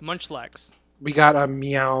or Munchlax. we got a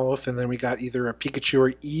Meowth, and then we got either a Pikachu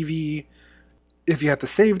or Eevee if you have the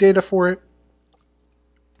save data for it.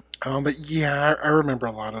 But yeah, I remember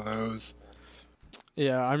a lot of those.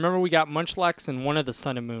 Yeah, I remember we got Munchlax in one of the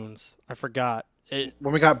Sun and Moons. I forgot it.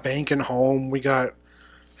 When we got Bank and Home, we got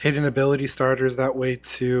hidden ability starters that way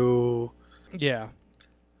too. Yeah,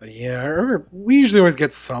 Yeah, I remember we usually always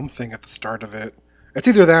get something at the start of it. It's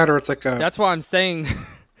either that or it's like a that's why I'm saying.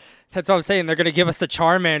 That's what I'm saying. They're gonna give us a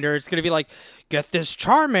Charmander. It's gonna be like, get this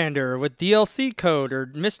Charmander with DLC code or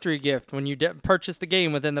mystery gift when you purchase the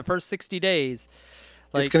game within the first 60 days.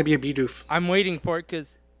 it's Like, gonna be a Bidoof. I'm waiting for it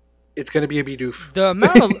because It's gonna be a Bidoof.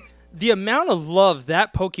 the amount of love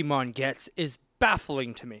that Pokemon gets is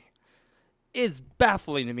baffling to me. Is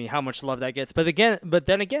baffling to me how much love that gets. But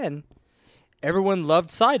then again, everyone loved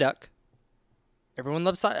Psyduck. Everyone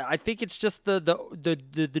loves Psyduck. I think it's just the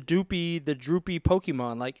droopy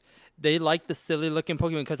Pokemon. Like they like the silly looking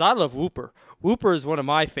Pokemon because I love Wooper. Wooper is one of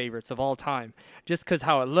my favorites of all time. Just because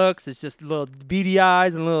how it looks, it's just little beady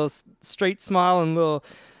eyes and little straight smile and little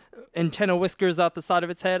antenna whiskers out the side of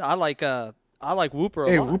its head. I like Wooper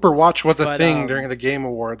a Hey, lot. Wooper Watch was a But, thing during the Game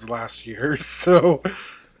Awards last year, so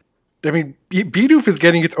I mean, Bidoof is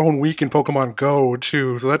getting its own week in Pokemon Go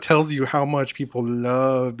too, so that tells you how much people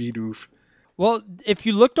love Bidoof. Well, if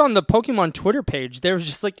you looked on the Pokemon Twitter page, there was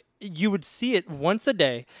just like you would see it once a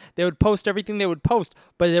day. They would post everything they would post,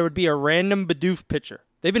 but there would be a random Bidoof picture.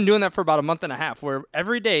 They've been doing that for about a month and a half, where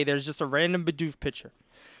every day there's just a random Bidoof picture,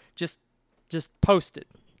 just posted.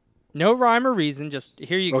 No rhyme or reason. Just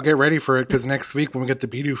here you Well, go. get ready for it because next week when we get the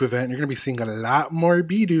Bidoof event, you're going to be seeing a lot more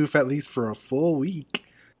Bidoof at least for a full week.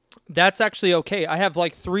 That's actually okay. I have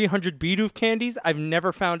like 300 Bidoof candies. I've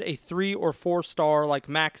never found a 3 or 4 star like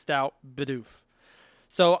maxed out Bidoof.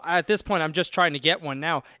 So at this point, I'm just trying to get one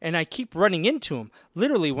now, and I keep running into them.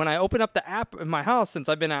 Literally, when I open up the app in my house, since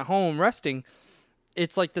I've been at home resting,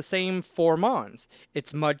 it's like the same 4 Mons.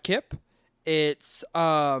 It's Mudkip, it's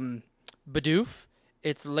Bidoof,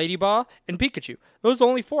 it's Ladyball, and Pikachu. Those are the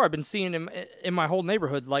only 4 I've been seeing in my whole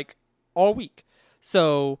neighborhood like all week.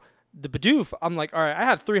 So the Bidoof, I'm like, all right, I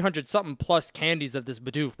have 300 something plus candies of this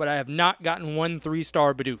Bidoof, but I have not gotten one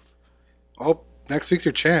 3-star Bidoof. Oh, next week's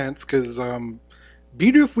your chance because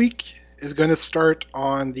Bidoof week is going to start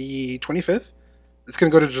on the 25th. It's going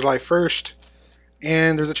to go to July 1st,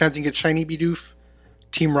 and there's a chance you can get shiny Bidoof.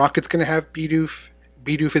 Team Rocket's going to have Bidoof.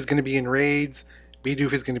 Bidoof is going to be in raids.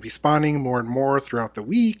 Bidoof is going to be spawning more and more throughout the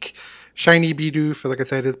week. Shiny Bidoof, like I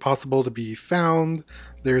said, is possible to be found.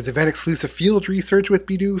 There's event-exclusive field research with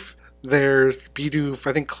Bidoof. There's Bidoof,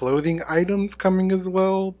 I think, clothing items coming as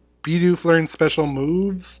well. Bidoof learns special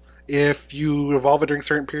moves if you evolve it during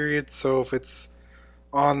certain periods. So if it's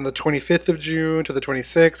on the 25th of June to the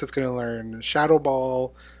 26th, it's going to learn Shadow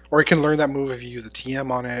Ball, or it can learn that move if you use a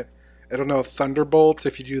TM on it. It'll know Thunderbolt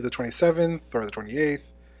if you do the 27th or the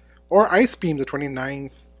 28th, or Ice Beam the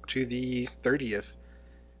 29th to the 30th.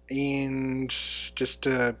 And just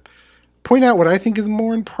to point out what I think is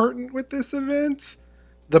more important with this event,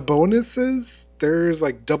 the bonuses, there's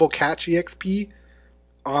like double catch EXP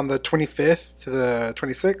on the 25th to the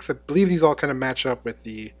 26th. I believe these all kind of match up with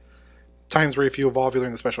the times where if you evolve, you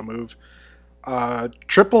learn the special move.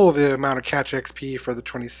 Triple the amount of catch XP for the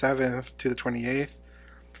 27th to the 28th.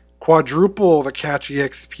 Quadruple the catch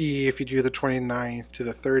EXP if you do the 29th to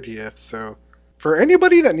the 30th. So for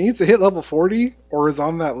anybody that needs to hit level 40 or is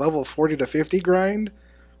on that level 40 to 50 grind,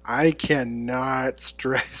 I cannot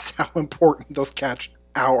stress how important those catch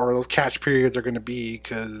periods are going to be,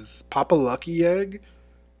 because pop a lucky egg.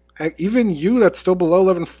 Heck, even you that's still below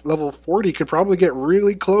level 40 could probably get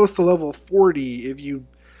really close to level 40 if you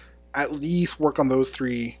at least work on those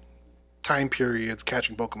 3 time periods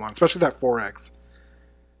catching Pokemon, especially that 4X.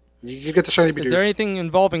 You could get the shiny Bidoof. Is there anything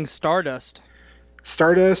involving Stardust?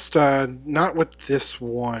 Stardust, not with this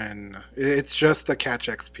one. It's just the catch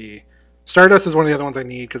XP. Stardust is one of the other ones I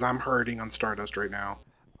need because I'm hurting on Stardust right now.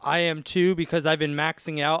 I am too, because I've been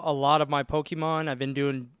maxing out a lot of my Pokemon. I've been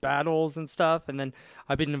doing battles and stuff, and then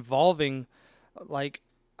I've been evolving. Like,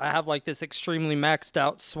 I have like this extremely maxed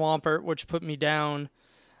out Swampert, which put me down.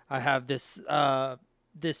 I have this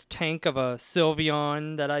this tank of a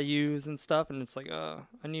Sylveon that I use and stuff, and it's like, I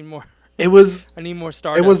need more. I need more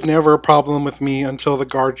Stardust. It was never a problem with me until the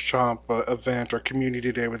Garchomp event or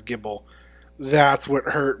Community Day with Gibble. That's what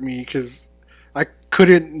hurt me, because I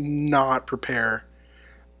couldn't not prepare.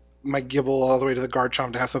 my Gibble all the way to the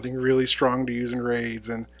Garchomp to have something really strong to use in raids.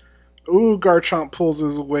 And ooh, Garchomp pulls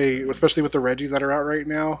his weight, especially with the Reggies that are out right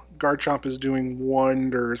now. Garchomp is doing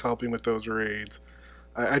wonders helping with those raids.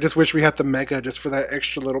 I just wish we had the Mega just for that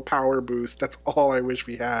extra little power boost. That's all I wish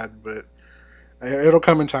we had, but it'll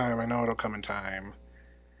come in time. I know it'll come in time.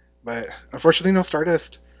 But unfortunately, no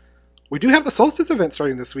Stardust. We do have the Solstice event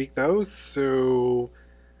starting this week, though, so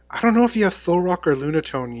I don't know if you have Solrock or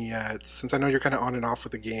Lunatone yet, since I know you're kind of on and off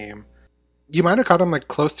with the game. You might have caught them like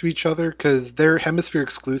close to each other because they're hemisphere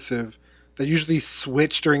exclusive. They usually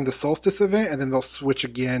switch during the Solstice event, and then they'll switch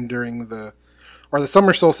again during the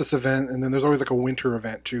summer solstice event, and then there's always like a winter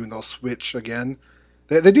event too, and they'll switch again.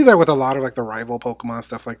 They do that with a lot of like the rival Pokemon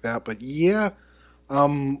stuff like that. But yeah,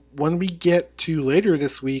 when we get to later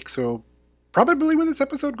this week, so probably when this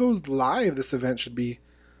episode goes live, this event should be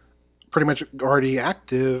pretty much already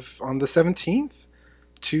active on the 17th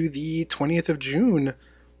to the 20th of June.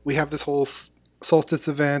 We have this whole solstice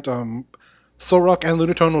event. Solrock and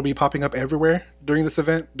Lunatone will be popping up everywhere during this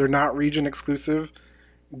event. They're not region exclusive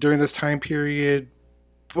during this time period,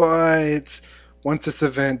 but once this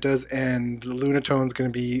event does end, Lunatone's going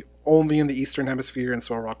to be only in the Eastern Hemisphere, and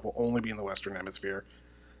Solrock will only be in the Western Hemisphere.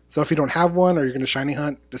 So if you don't have one or you're going to shiny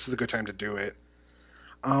hunt, this is a good time to do it.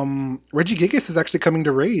 Regigigas is actually coming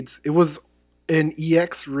to raids. It was an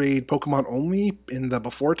EX raid Pokemon only in the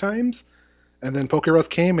before times, and then Pokerus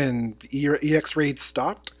came and the EX raid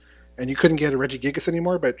stopped, and you couldn't get a Regigigas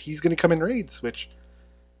anymore, but he's going to come in raids, which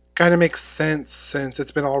kind of makes sense since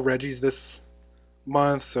it's been all Reggies this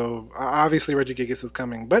month, so obviously Regigigas is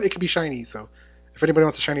coming, but it could be shiny, so if anybody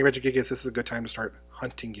wants a shiny Regigigas, this is a good time to start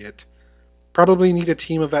hunting it. Probably need a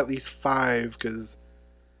team of at least 5, because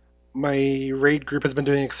my raid group has been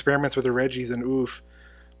doing experiments with the Reggies, and oof,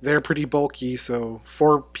 they're pretty bulky, so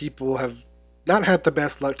 4 people have not had the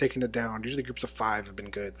best luck taking it down. Usually groups of 5 have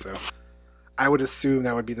been good, so I would assume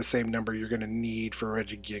that would be the same number you're going to need for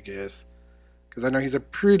Regigigas. Because I know he's a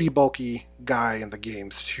pretty bulky guy in the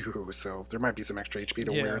games too, so there might be some extra HP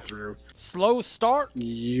to wear through. Slow start?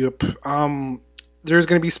 Yep. There's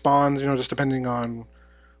going to be spawns, just depending on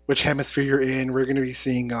which hemisphere you're in. We're going to be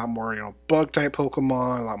seeing a lot more, bug-type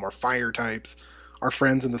Pokemon, a lot more fire types. Our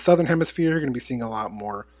friends in the southern hemisphere are going to be seeing a lot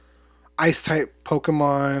more ice-type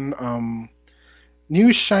Pokemon. New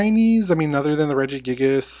shinies, other than the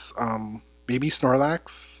Regigigas, maybe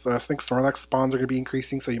Snorlax. I think Snorlax spawns are going to be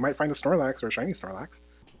increasing, so you might find a Snorlax or a shiny Snorlax.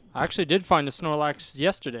 I actually did find a Snorlax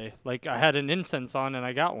yesterday. Like, I had an incense on and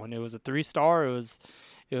I got one. It was a 3-star. It was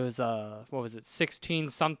what was it,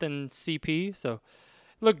 16-something CP, so it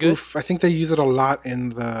looked good. Oof, I think they use it a lot in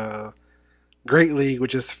the Great League,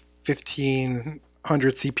 which is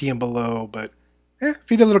 1500 CP and below, but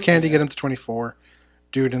feed a little candy, get him to 24.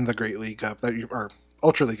 Do it in the Great League Cup, or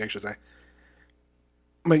Ultra League, I should say.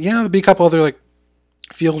 But yeah, there'll be a couple other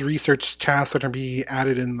field research tasks that are going to be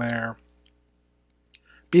added in there.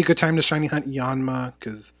 Be a good time to shiny hunt Yanma,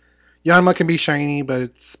 because Yanma can be shiny, but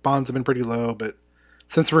its spawns have been pretty low. But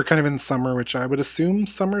since we're kind of in summer, which I would assume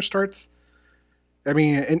summer starts.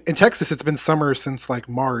 In Texas, it's been summer since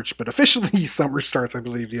March, but officially summer starts, I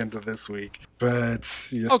believe, the end of this week. But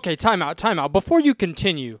yeah. Okay, time out. Before you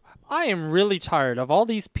continue, I am really tired of all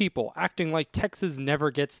these people acting like Texas never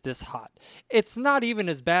gets this hot. It's not even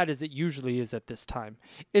as bad as it usually is at this time.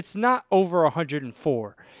 It's not over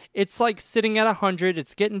 104. It's sitting at 100.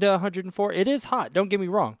 It's getting to 104. It is hot, don't get me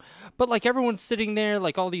wrong. But everyone's sitting there,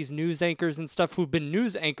 all these news anchors and stuff who've been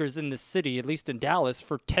news anchors in this city, at least in Dallas,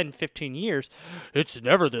 for 10, 15 years. It's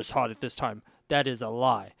never this hot at this time. That is a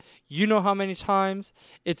lie. You know how many times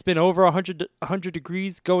it's been over 100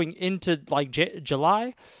 degrees going into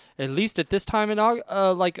July? At least at this time in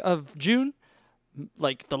of June,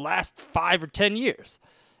 the last 5 or 10 years.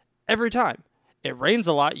 Every time. It rains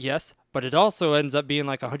a lot, yes, but it also ends up being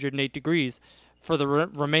 108 degrees for the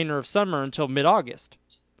remainder of summer until mid-August.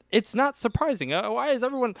 It's not surprising. Why is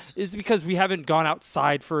everyone... Is it because we haven't gone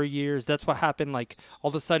outside for years? That's what happened? All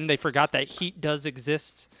of a sudden they forgot that heat does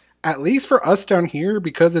exist? At least for us down here,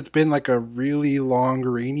 because it's been a really long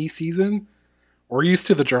rainy season, we're used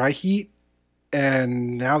to the dry heat.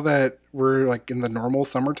 And now that we're in the normal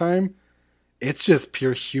summertime, it's just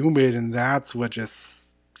pure humid, and that's what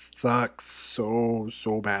just sucks so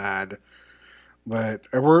bad. But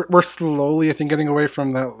we're slowly, I think, getting away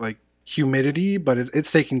from that humidity, but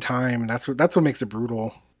it's taking time, and that's what makes it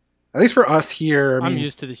brutal. At least for us here, I'm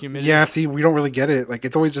used to the humidity. Yeah, see, we don't really get it.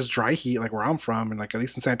 It's always just dry heat, where I'm from, and at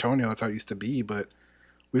least in San Antonio, that's how it used to be. But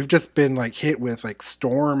we've just been hit with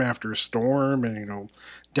storm after storm, and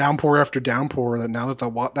downpour after downpour. That now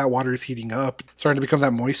that that water is heating up, starting to become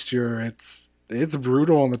that moisture, it's it's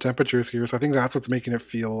brutal on the temperatures here. So I think that's what's making it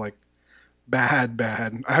feel like bad.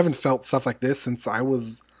 I haven't felt stuff like this since I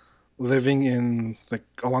was living in like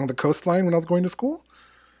along the coastline when I was going to school.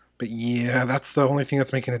 But yeah, that's the only thing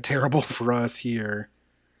that's making it terrible for us here.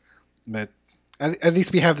 But at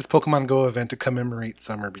least we have this Pokemon Go event to commemorate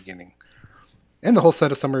summer beginning. And the whole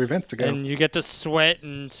set of summer events to go. And you get to sweat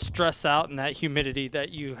and stress out in that humidity that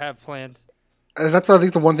you have planned. That's at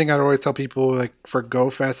least the one thing I'd always tell people, like, for Go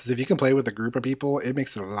Fest, is if you can play with a group of people, it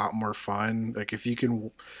makes it a lot more fun. Like, if you can...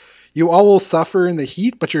 You all will suffer in the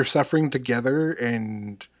heat, but you're suffering together,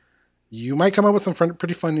 and you might come up with some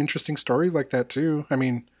pretty fun, interesting stories like that, too. I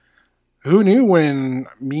mean, who knew when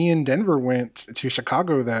me and Denver went to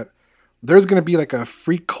Chicago that there's going to be like a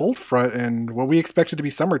free cold front, and what we expected to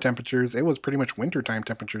be summer temperatures, it was pretty much wintertime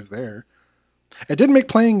temperatures there. It did make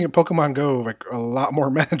playing Pokemon Go like a lot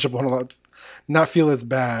more manageable and not feel as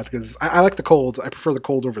bad, because I like the cold. I prefer the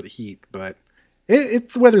cold over the heat, but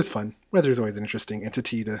weather's fun. Weather's always an interesting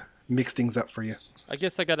entity to mix things up for you. I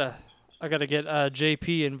guess I gotta get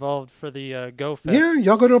JP involved for the Go Fest. Yeah,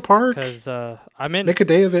 y'all go to a park. Because I'm in. Make a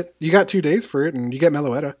day of it. You got 2 days for it, and you get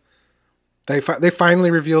Meloetta. They finally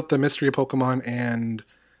revealed the mystery of Pokemon, and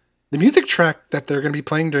the music track that they're going to be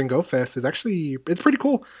playing during Go Fest is actually, it's pretty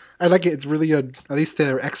cool. I like it. It's really at least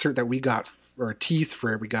the excerpt that we got, or a tease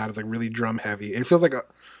for it we got, is like really drum heavy. It feels like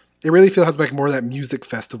it really has like more of that music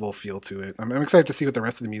festival feel to it. I'm excited to see what the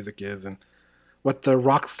rest of the music is and what the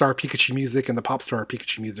Rockstar Pikachu music and the Popstar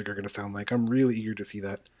Pikachu music are going to sound like. I'm really eager to see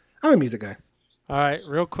that. I'm a music guy. All right,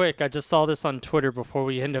 real quick. I just saw this on Twitter before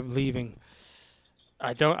we end up leaving.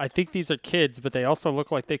 I think these are kids, but they also look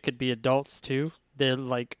like they could be adults too. They're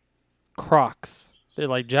like Crocs. They're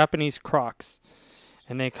like Japanese Crocs.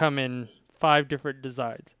 And they come in 5 different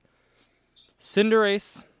designs.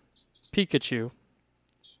 Cinderace, Pikachu,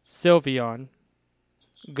 Sylveon,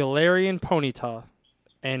 Galarian Ponyta,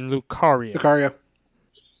 and Lucario. Lucario.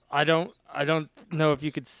 I don't know if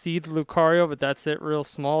you could see the Lucario, but that's it real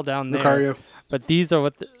small down there. Lucario. But these are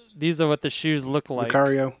what the shoes look like.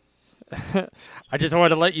 Lucario. I just wanted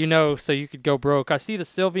to let you know so you could go broke. I see the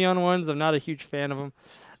Sylveon ones. I'm not a huge fan of them.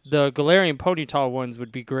 The Galarian Ponyta ones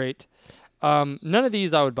would be great. None of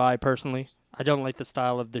these I would buy personally. I don't like the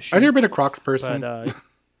style of the shoe. I've never been a Crocs person. But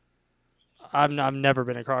I've never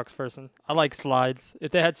been a Crocs person. I like slides.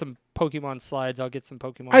 If they had some Pokemon slides, I'll get some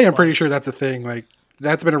Pokemon I am slides. pretty sure that's a thing. Like,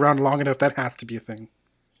 that's been around long enough. That has to be a thing.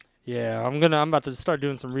 Yeah, I'm about to start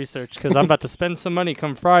doing some research because I'm about to spend some money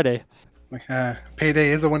come Friday. Like,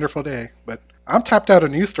 payday is a wonderful day, but I'm tapped out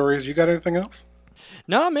of news stories. You got anything else?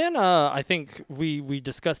 No, man. I think we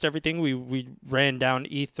discussed everything. We ran down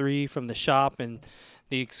E3 from the shop and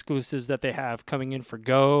the exclusives that they have coming in for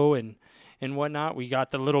Go and whatnot. We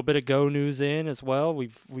got the little bit of Go news in as well.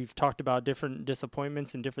 We've talked about different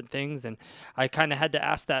disappointments and different things, and I kind of had to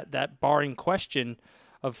ask that barring question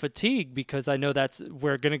of fatigue, because I know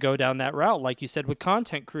we're going to go down that route. Like you said, with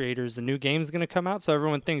content creators, the new game's going to come out, so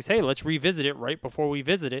everyone thinks, hey, let's revisit it right before we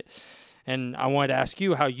visit it. And I wanted to ask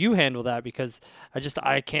you how you handle that, because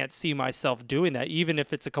I can't see myself doing that. Even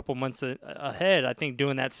if it's a couple months ahead, I think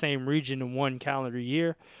doing that same region in 1 calendar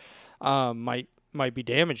year might be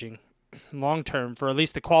damaging long term for at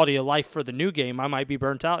least the quality of life for the new game. I might be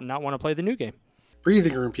burnt out and not want to play the new game.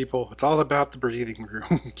 Breathing room, people. It's all about the breathing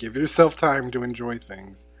room. Give yourself time to enjoy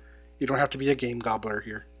things. You don't have to be a game gobbler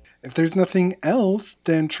here. If there's nothing else,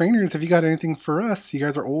 then trainers, if you got anything for us, you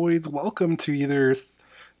guys are always welcome to either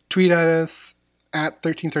tweet at us at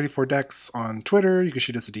 1334dex on Twitter. You can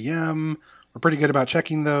shoot us a DM. We're pretty good about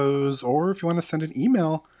checking those. Or if you want to send an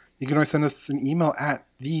email, you can always send us an email at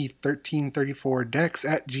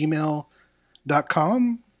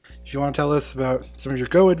the1334dex@gmail.com. If you want to tell us about some of your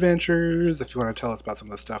Go adventures, if you want to tell us about some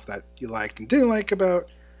of the stuff that you liked and didn't like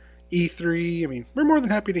about E3, I mean, we're more than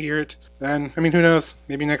happy to hear it. And, I mean, who knows?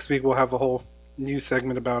 Maybe next week we'll have a whole new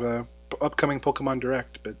segment about a upcoming Pokemon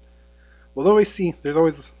Direct, but we'll always see.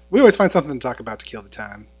 We always find something to talk about to kill the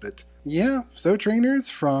time. But yeah, so trainers,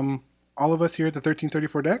 from all of us here at the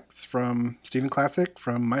 1334 Dex, from Steven Classic,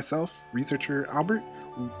 from myself, researcher Albert,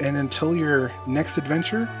 and until your next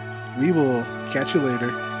adventure, we will catch you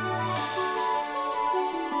later.